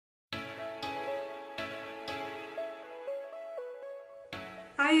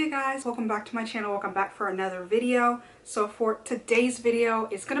Hi you guys, welcome back to my channel. Welcome back for another video. So for today's video,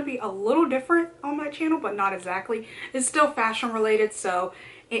 it's going to be a little different on my channel, but not exactly. It's still fashion related, so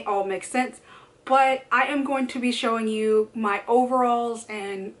it all makes sense. But I am going to be showing you my overalls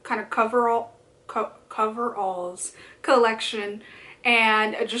and kind of coveralls collection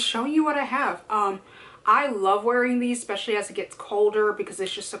and just showing you what I have. I love wearing these, especially as it gets colder, because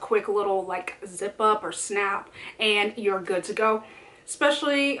it's just a quick little like zip up or snap and you're good to go.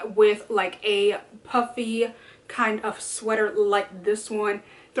 Especially with like a puffy kind of sweater like this one.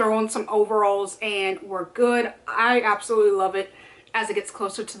 Throw on some overalls and we're good. I absolutely love it as it gets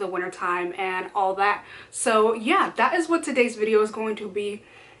closer to the winter time and all that. So yeah, that is what today's video is going to be.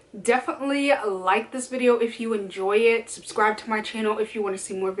 Definitely like this video if you enjoy it. Subscribe to my channel if you want to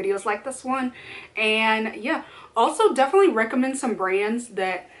see more videos like this one. And yeah, also definitely recommend some brands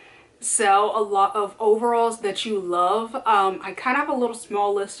that sell a lot of overalls that you love. I kind of have a little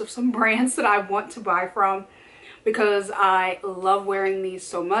small list of some brands that I want to buy from because I love wearing these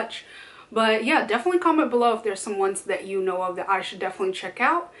so much. But yeah, definitely comment below if there's some ones that you know of that I should definitely check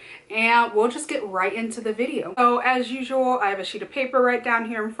out, and we'll just get right into the video. So as usual, I have a sheet of paper right down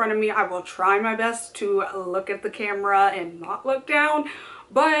here in front of me. I will try my best to look at the camera and not look down,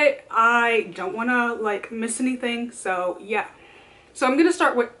 but I don't want to like miss anything. So yeah, so I'm gonna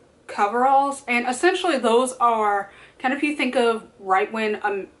start with coveralls, and essentially those are kind of, if you think of right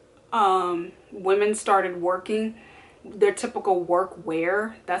when women started working, their typical work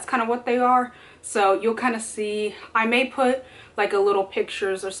wear, that's kind of what they are. So you'll kind of see, I may put like a little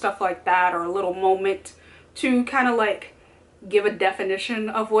pictures or stuff like that, or a little moment to kind of like give a definition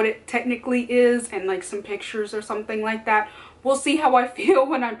of what it technically is, and like some pictures or something like that. We'll see how I feel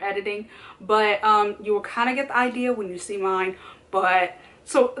when I'm editing, but you will kind of get the idea when you see mine. But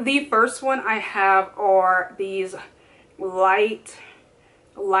so the first one I have are these light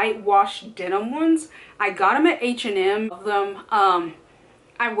wash denim ones. I got them at H&M.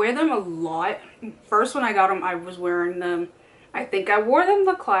 I wear them a lot. First when I got them, I was wearing them, I think I wore them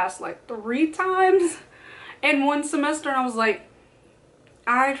to class like 3 times in one semester, and I was like,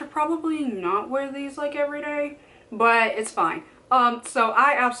 I should probably not wear these like every day, but it's fine. So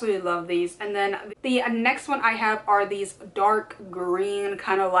I absolutely love these. And then the next one I have are these dark green,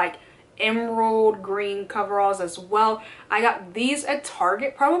 kind of like emerald green coveralls as well. I got these at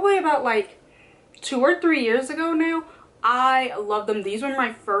Target probably about like 2 or 3 years ago now. I love them. These were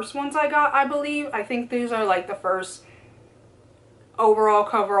my first ones I got, I believe. I think these are like the first overall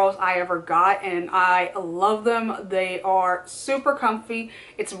coveralls I ever got, and I love them. They are super comfy.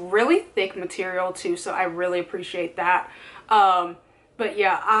 It's really thick material too, so I really appreciate that. But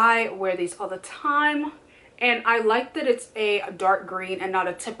yeah, I wear these all the time, and I like that it's a dark green and not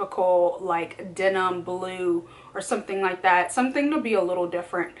a typical like denim blue or something like that. Something to be a little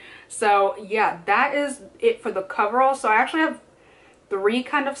different. So yeah, that is it for the coverall. So I actually have 3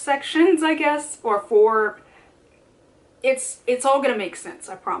 kind of sections, I guess, or 4. It's all gonna make sense,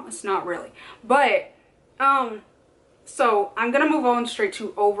 I promise. Not really, but so I'm gonna move on straight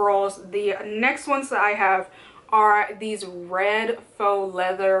to overalls. The next ones that I have are these red faux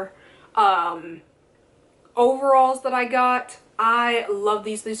leather overalls that I got. I love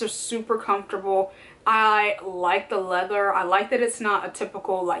these. These are super comfortable. I like the leather. I like that it's not a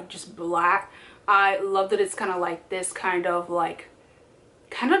typical like just black. I love that it's kind of like this kind of like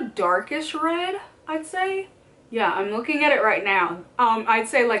kind of darkish red, I'd say. Yeah, I'm looking at it right now. I'd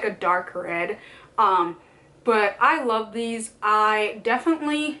say like a dark red. But I love these. I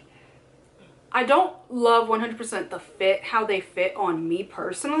don't love 100% the fit, how they fit on me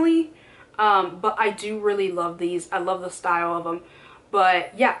personally. But I do really love these. I love the style of them.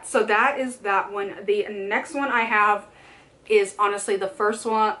 But yeah, so that is that one. The next one I have is honestly the first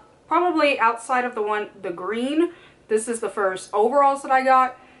one, probably outside of the green. This is the first overalls that I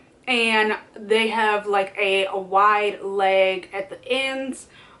got. And they have like a wide leg at the ends.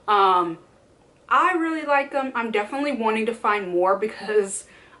 I really like them. I'm definitely wanting to find more because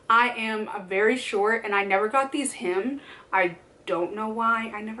I am very short and I never got these hemmed. I don't know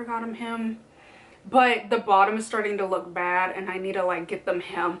why I never got them hemmed, but the bottom is starting to look bad and I need to like get them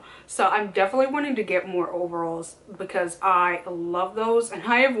hemmed. So I'm definitely wanting to get more overalls because I love those and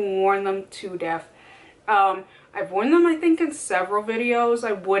I have worn them to death. I've worn them I think in several videos.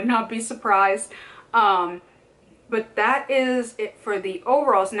 I would not be surprised. But that is it for the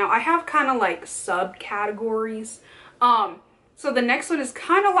overalls. Now I have kind of like subcategories. So the next one is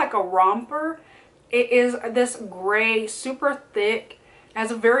kind of like a romper. It is this gray, super thick,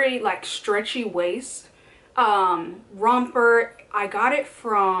 has a very like stretchy waist romper. I got it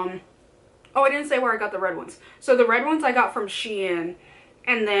from, oh, I didn't say where I got the red ones. So the red ones I got from Shein.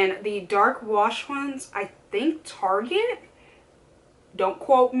 And then the dark wash ones, I think Target. Don't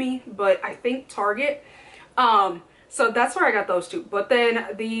quote me, but I think Target. So that's where I got those two. But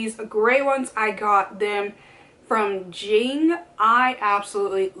then these gray ones, I got them from Jing. I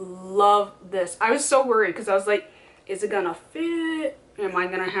absolutely love this. I was so worried because I was like, is it gonna fit? Am I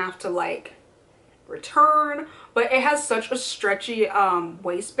gonna have to like return? But it has such a stretchy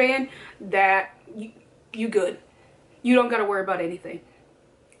waistband that you good. You don't gotta worry about anything.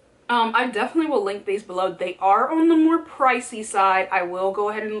 I definitely will link these below. They are on the more pricey side. I will go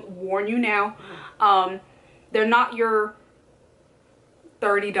ahead and warn you now. They're not your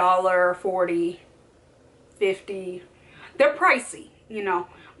 $30, $40, $50. They're pricey, you know,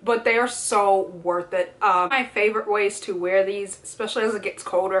 but they are so worth it. My favorite ways to wear these, especially as it gets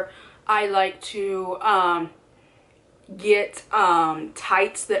colder, I like to get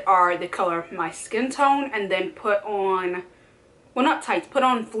tights that are the color of my skin tone, and then put on, well, not tights, put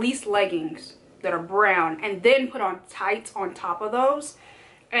on fleece leggings that are brown, and then put on tights on top of those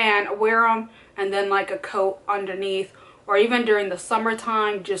and wear them, and then like a coat underneath, or even during the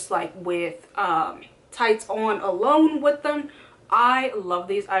summertime just like with tights on alone with them. I love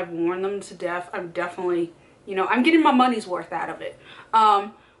these. I've worn them to death. I'm definitely, you know, I'm getting my money's worth out of it.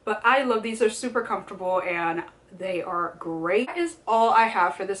 But I love these. They're super comfortable and they are great. That is all I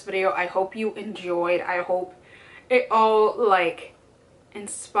have for this video. I hope you enjoyed. I hope it all like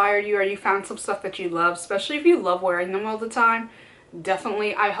inspired you, or you found some stuff that you love, especially if you love wearing them all the time.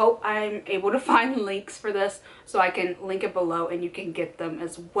 Definitely, I hope I'm able to find links for this so I can link it below and you can get them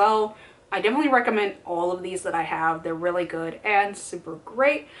as well. I definitely recommend all of these that I have. They're really good and super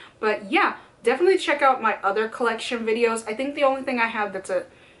great. But yeah, definitely check out my other collection videos. I think the only thing I have that's a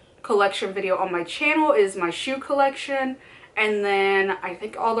collection video on my channel is my shoe collection, and then I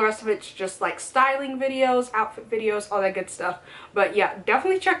think all the rest of it's just like styling videos, outfit videos, all that good stuff. But yeah,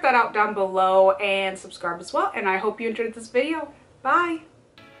 definitely check that out down below and subscribe as well, and I hope you enjoyed this video. Bye!